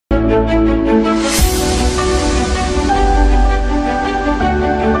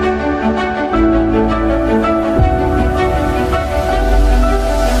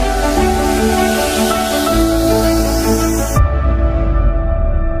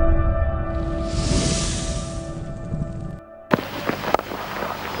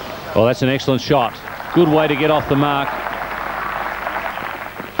Well, that's an excellent shot. Good way to get off the mark.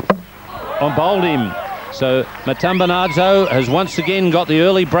 On bowled him. So Matambanadzo has once again got the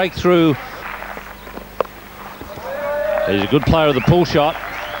early breakthrough. He's a good player of the pull shot.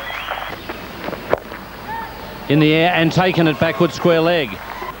 In the air and taken it backward square leg.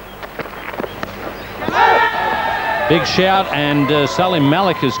 Big shout, and Salim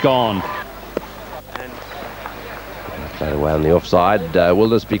Malik is gone. Played away on the offside. Will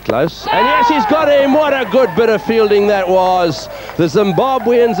this be close? And yes, he's got him. What a good bit of fielding that was. The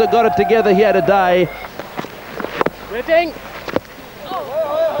Zimbabweans have got it together here today. Waiting.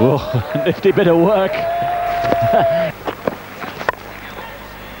 Oh, nifty bit of work.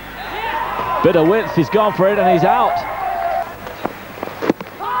 Bit of width, he's gone for it and he's out.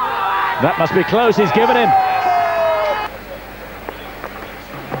 That must be close, he's given him.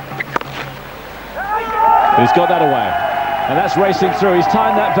 He's got that away. And that's racing through. He's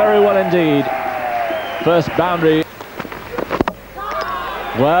timed that very well indeed. First boundary.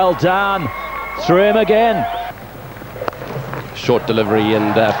 Well done. Through him again. Short delivery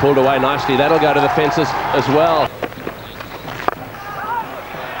and pulled away nicely. That'll go to the fences as well.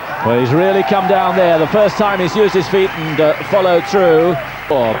 Well, he's really come down there. The first time he's used his feet and followed through.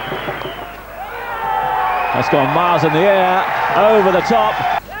 Oh. That's gone miles in the air. Over the top.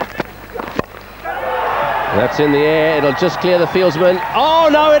 That's in the air. It'll just clear the fieldsman. Oh,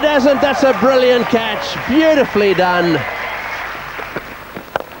 no, it hasn't. That's a brilliant catch. Beautifully done.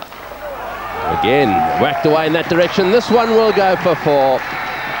 Again, whacked away in that direction. This one will go for 4.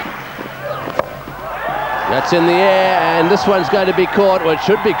 That's in the air, and this one's going to be caught. Well, it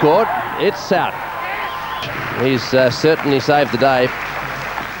should be caught. It's out. He's certainly saved the day.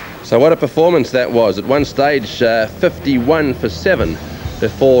 So what a performance that was. At one stage, 51 for 7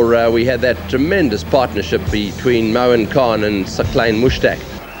 before we had that tremendous partnership between Moin Khan and Saqlain Mushtaq.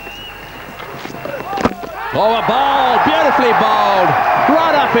 Oh, a ball, beautifully bowled,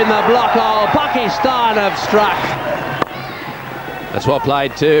 right up in the block hole. Pakistan have struck. That's well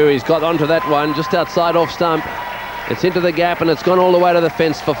played too. He's got onto that one just outside off stump. It's into the gap and it's gone all the way to the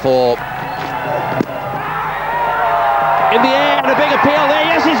fence for 4. In the air and a big appeal there.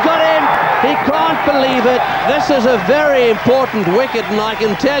 Yes, he's got him. He can't believe it. This is a very important wicket, and I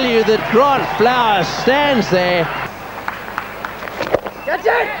can tell you that Grant Flowers stands there. Catch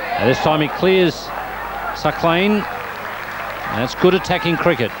it! And this time he clears Saqlain. That's good attacking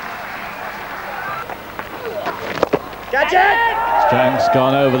cricket. Catch it! Strang's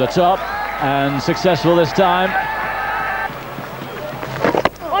gone over the top and successful this time.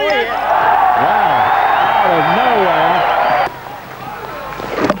 Oh, yeah! Wow, out of nowhere.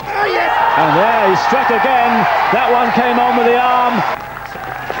 Oh, yes! And there he struck again. That one came on with the arm.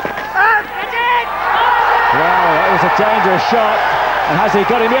 Catch it! Wow, that was a dangerous shot. And has he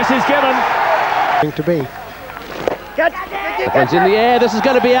got him? Yes, he's given. To be. Catch! That one's in the air. This is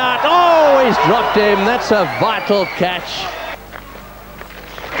going to be out. Oh, he's dropped him. That's a vital catch.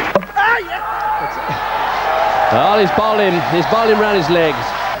 Well, he's bowled him. He's bowled him round his legs.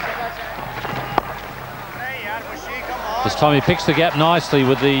 This time he picks the gap nicely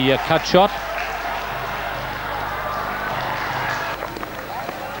with the cut shot.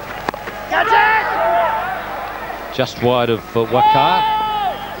 Catch it! Just wide of Waqar.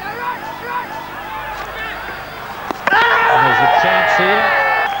 And there's a chance here.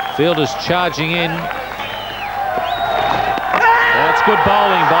 Fielder's charging in. That's good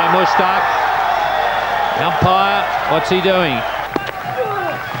bowling by Mushtaq. Umpire, what's he doing?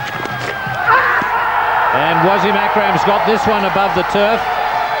 And Wasim Akram's got this one above the turf.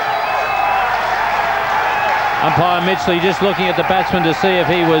 Umpire Mitchley just looking at the batsman to see if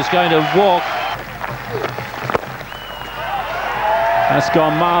he was going to walk. That's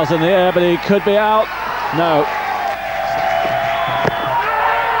gone miles in the air, but he could be out. No.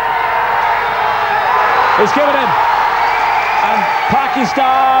 He's given him. And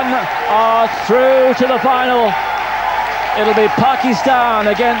Pakistan are through to the final. It'll be Pakistan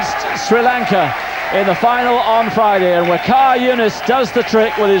against Sri Lanka in the final on Friday, and Waqar Younis does the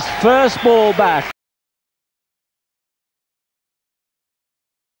trick with his first ball back.